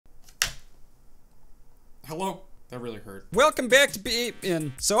Hello? That really hurt. Welcome back to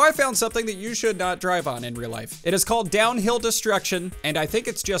BeamNG. So I found something that you should not drive on in real life. It is called downhill destruction, and I think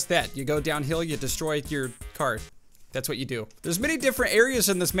it's just that. You go downhill, you destroy your car. That's what you do. There's many different areas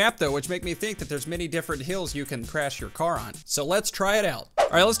in this map though, which make me think that there's many different hills you can crash your car on. So let's try it out. All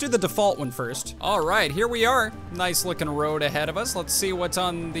right, let's do the default one first. All right, here we are. Nice looking road ahead of us. Let's see what's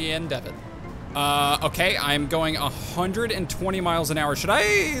on the end of it. Okay, I'm going 120 miles an hour. Should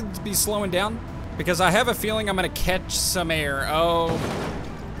I be slowing down? Because I have a feeling I'm gonna catch some air. Oh,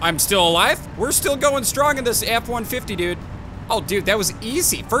 I'm still alive? We're still going strong in this F-150, dude. Oh, dude, that was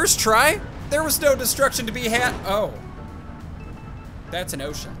easy. First try? There was no destruction to be had. Oh, that's an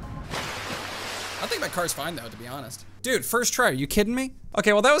ocean. I think my car's fine though, to be honest. Dude, first try, are you kidding me?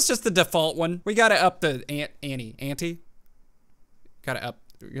 Okay, well that was just the default one. We gotta up the ante. Gotta up,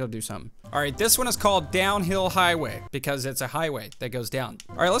 we gotta do something. All right, this one is called Downhill Highway because it's a highway that goes down.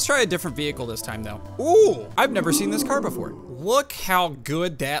 All right, let's try a different vehicle this time though. Ooh, I've never seen this car before. Look how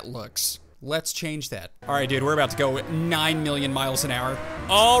good that looks. Let's change that. All right, dude, we're about to go 9 million miles an hour.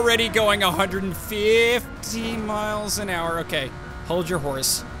 Already going 150 miles an hour. Okay, hold your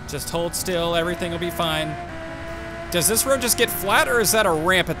horse. Just hold still, everything will be fine. Does this road just get flat or is that a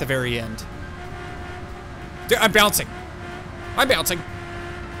ramp at the very end? Dude, I'm bouncing. I'm bouncing.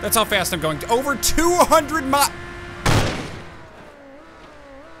 That's how fast I'm going. Over 200 miles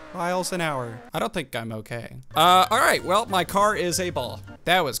an hour. I don't think I'm okay. All right, well, my car is a ball.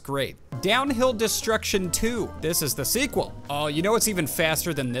 That was great. Downhill Destruction 2. This is the sequel. Oh, you know what's even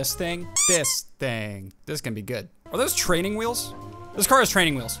faster than this thing? This thing. This can be good. Are those training wheels? This car has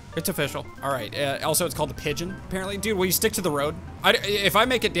training wheels. It's official. All right, also it's called the Pigeon, apparently. Dude, will you stick to the road? If I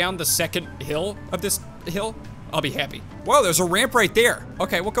make it down the second hill of this hill, I'll be happy. Whoa, there's a ramp right there.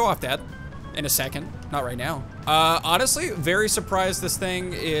 Okay, we'll go off that in a second. Not right now. Honestly, very surprised this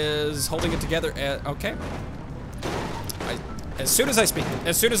thing is holding it together. Okay. As soon as I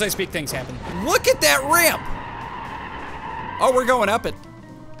speak, things happen. Look at that ramp. Oh, we're going up it.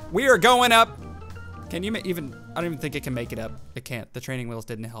 We are going up. Can you even, I don't even think it can make it up. It can't, the training wheels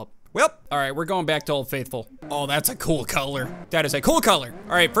didn't help. Well, all right, we're going back to Old Faithful. Oh, that's a cool color. That is a cool color.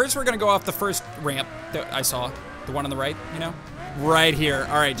 All right, first we're gonna go off the first ramp that I saw. The one on the right, you know? Right here.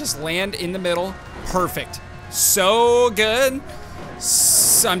 All right, just land in the middle. Perfect. So good.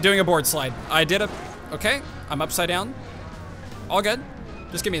 I'm doing a board slide. Okay, I'm upside down. All good.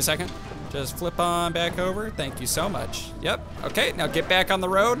 Just give me a second. Just flip on back over. Thank you so much. Yep. Okay, now get back on the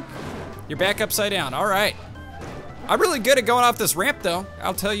road. You're back upside down. All right. I'm really good at going off this ramp though.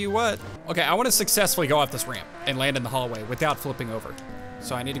 I'll tell you what. Okay, I want to successfully go off this ramp and land in the hallway without flipping over.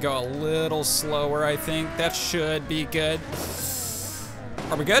 So I need to go a little slower, I think. That should be good.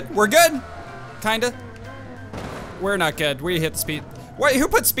 Are we good? We're good. Kinda. We're not good. We hit the speed. Wait, who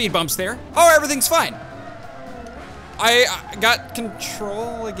put speed bumps there? Oh, everything's fine. I got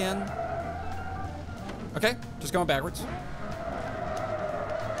control again. Okay, just going backwards.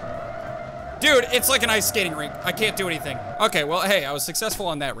 Dude, it's like an ice skating rink. I can't do anything. Okay, well, hey, I was successful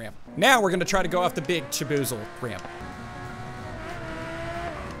on that ramp. Now we're gonna try to go off the big Chaboozle ramp.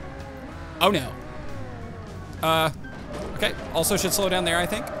 Oh no. Okay, also should slow down there, I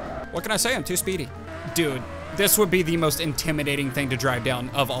think. What can I say? I'm too speedy. Dude, this would be the most intimidating thing to drive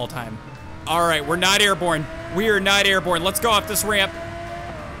down of all time. All right, we're not airborne. We are not airborne. Let's go off this ramp.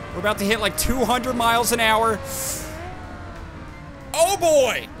 We're about to hit like 200 miles an hour. Oh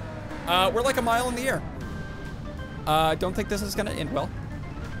boy! We're like a mile in the air. Don't think this is gonna end well.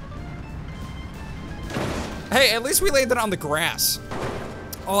 Hey, at least we landed on the grass.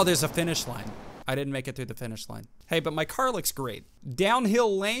 Oh, there's a finish line. I didn't make it through the finish line. Hey, but my car looks great.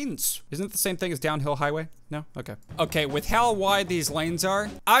 Downhill lanes. Isn't it the same thing as downhill highway? No? Okay. Okay, with how wide these lanes are,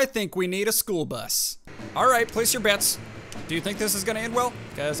 I think we need a school bus. All right, place your bets. Do you think this is gonna end well?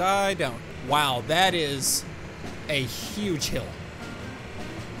 Because I don't. Wow, that is a huge hill.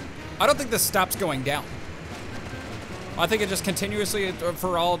 I don't think this stops going down. I think it just continuously,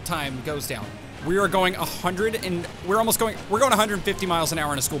 for all time, goes down. We are going we're going 150 miles an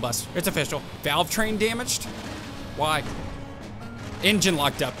hour in a school bus. It's official. Valve train damaged? Why? Engine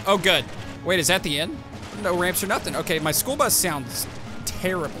locked up. Oh, good. Wait, is that the end? No ramps or nothing. Okay, my school bus sounds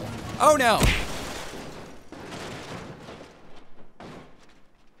terrible. Oh no.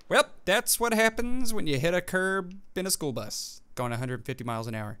 Well, that's what happens when you hit a curb in a school bus. Going 150 miles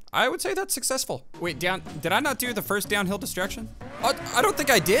an hour. I would say that's successful. Wait, did I not do the first downhill destruction? I don't think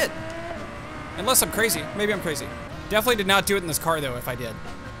I did. Unless I'm crazy. Maybe I'm crazy. Definitely did not do it in this car though, if I did.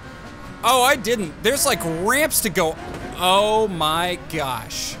 Oh, I didn't. There's like ramps to go. Oh my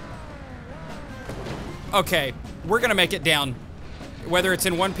gosh. Okay, we're gonna make it down. Whether it's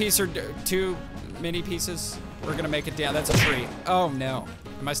in one piece or two, mini pieces. We're gonna make it down. That's a tree. Oh no.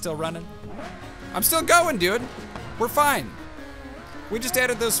 Am I still running? I'm still going, dude. We're fine. We just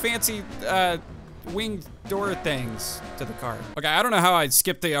added those fancy wing door things to the car. Okay, I don't know how I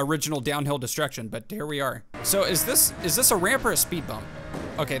skipped the original downhill destruction, but here we are. So is this a ramp or a speed bump?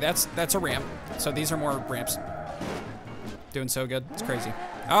 Okay, that's a ramp. So these are more ramps. Doing so good, it's crazy.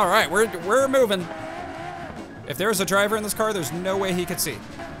 All right, we're moving. If there's a driver in this car, there's no way he could see.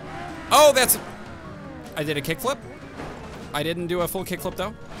 Oh, I did a kickflip. I didn't do a full kickflip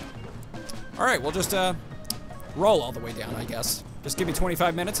though. All right, we'll just roll all the way down, I guess. Just give me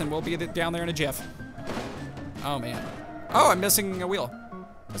 25 minutes and we'll be down there in a jiff. Oh man. Oh, I'm missing a wheel.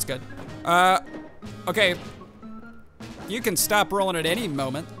 That's good. Okay. You can stop rolling at any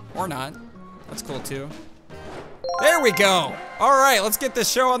moment, or not. That's cool too. There we go. All right, let's get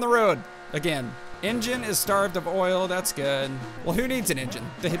this show on the road. Again, engine is starved of oil, that's good. Well, who needs an engine?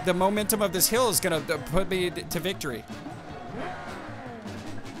 The momentum of this hill is gonna put me to victory.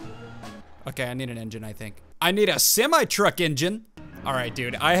 Okay, I need an engine, I think. I need a semi-truck engine. All right,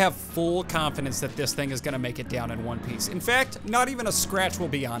 dude, I have full confidence that this thing is gonna make it down in one piece. In fact, not even a scratch will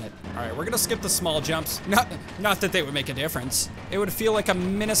be on it. All right, we're gonna skip the small jumps. Not that they would make a difference. It would feel like a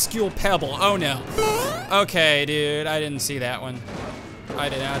minuscule pebble. Oh no. Okay, dude, I didn't see that one. I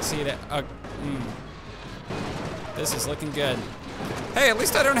did not see that. This is looking good. Hey, at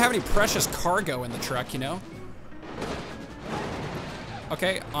least I don't have any precious cargo in the truck, you know?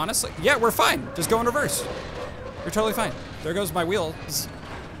 Okay, honestly, yeah, we're fine. Just go in reverse. You're totally fine. There goes my wheels.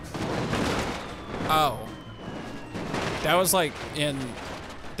 Oh. That was like in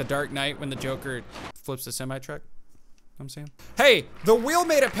The Dark Knight when the Joker flips the semi-truck. I'm saying. Hey, the wheel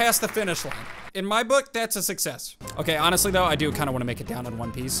made it past the finish line. In my book, that's a success. Okay, honestly though, I do kind of want to make it down in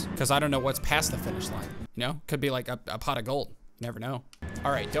one piece because I don't know what's past the finish line. You know, could be like a pot of gold. You never know.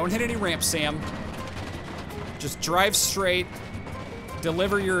 All right, don't hit any ramps, Sam. Just drive straight.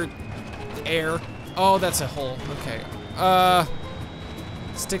 Deliver your air. Oh, that's a hole. Okay.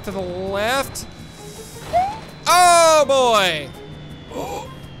 Stick to the left. Oh boy!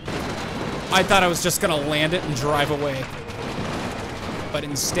 I thought I was just gonna land it and drive away. But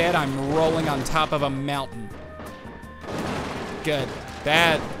instead, I'm rolling on top of a mountain. Good.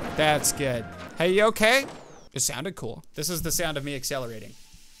 That's good. Hey, you okay? It sounded cool. This is the sound of me accelerating.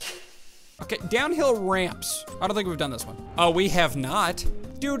 Okay, downhill ramps. I don't think we've done this one. Oh, we have not.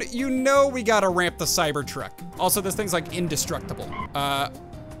 Dude, you know we gotta ramp the Cybertruck. Also, this thing's like indestructible.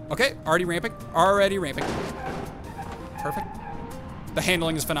 Okay, already ramping. Already ramping. Perfect. The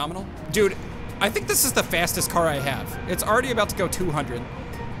handling is phenomenal. Dude, I think this is the fastest car I have. It's already about to go 200.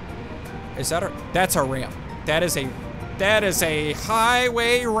 Is that that's a ramp. That is a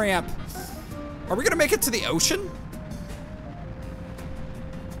highway ramp. Are we gonna make it to the ocean?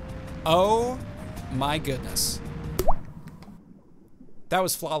 Oh my goodness. That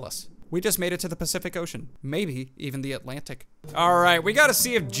was flawless. We just made it to the Pacific Ocean. Maybe even the Atlantic. All right, we gotta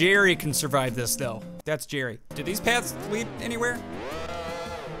see if Jerry can survive this though. That's Jerry. Do these paths lead anywhere?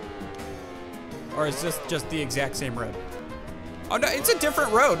 Or is this just the exact same road? Oh no, it's a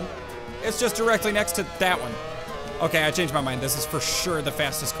different road. It's just directly next to that one. Okay, I changed my mind. This is for sure the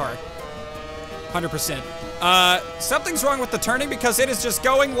fastest car. 100%. Something's wrong with the turning because it is just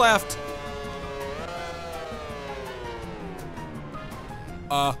going left.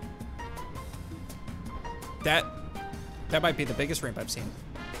 That might be the biggest ramp I've seen.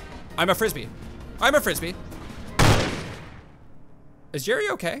 I'm a Frisbee. I'm a Frisbee. Is Jerry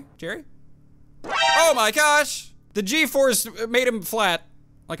okay? Jerry? Oh my gosh! The G-force made him flat,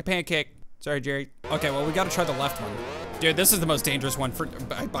 like a pancake. Sorry, Jerry. Okay, well, we gotta try the left one. Dude, this is the most dangerous one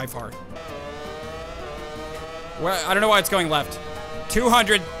by far. Well, I don't know why it's going left.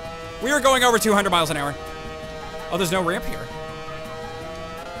 200. We were going over 200 miles an hour. Oh, there's no ramp here.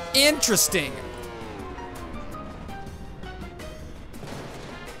 Interesting.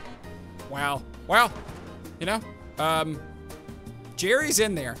 Wow. Well, you know, Jerry's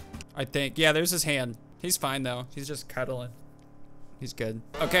in there, I think. Yeah, there's his hand. He's fine though. He's just cuddling. He's good.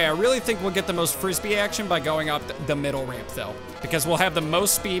 Okay, I really think we'll get the most Frisbee action by going up the middle ramp though, because we'll have the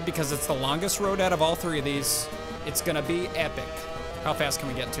most speed because it's the longest road out of all three of these. It's gonna be epic. How fast can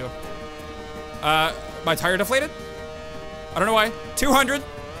we get to? My tire deflated? I don't know why. 200.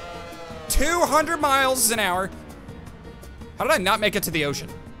 200 miles an hour. How did I not make it to the ocean?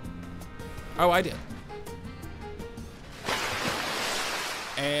 Oh, I did.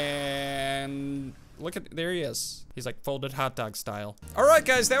 And look at, there he is. He's like folded hot dog style. All right,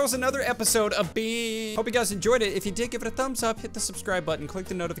 guys, that was another episode of Beam. Hope you guys enjoyed it. If you did, give it a thumbs up, hit the subscribe button, click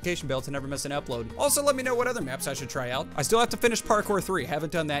the notification bell to never miss an upload. Also, let me know what other maps I should try out. I still have to finish Parkour 3.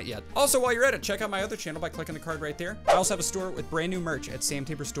 Haven't done that yet. Also, while you're at it, check out my other channel by clicking the card right there. I also have a store with brand new merch at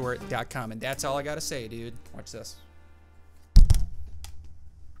samtaborstore.com, and that's all I gotta say, dude. Watch this.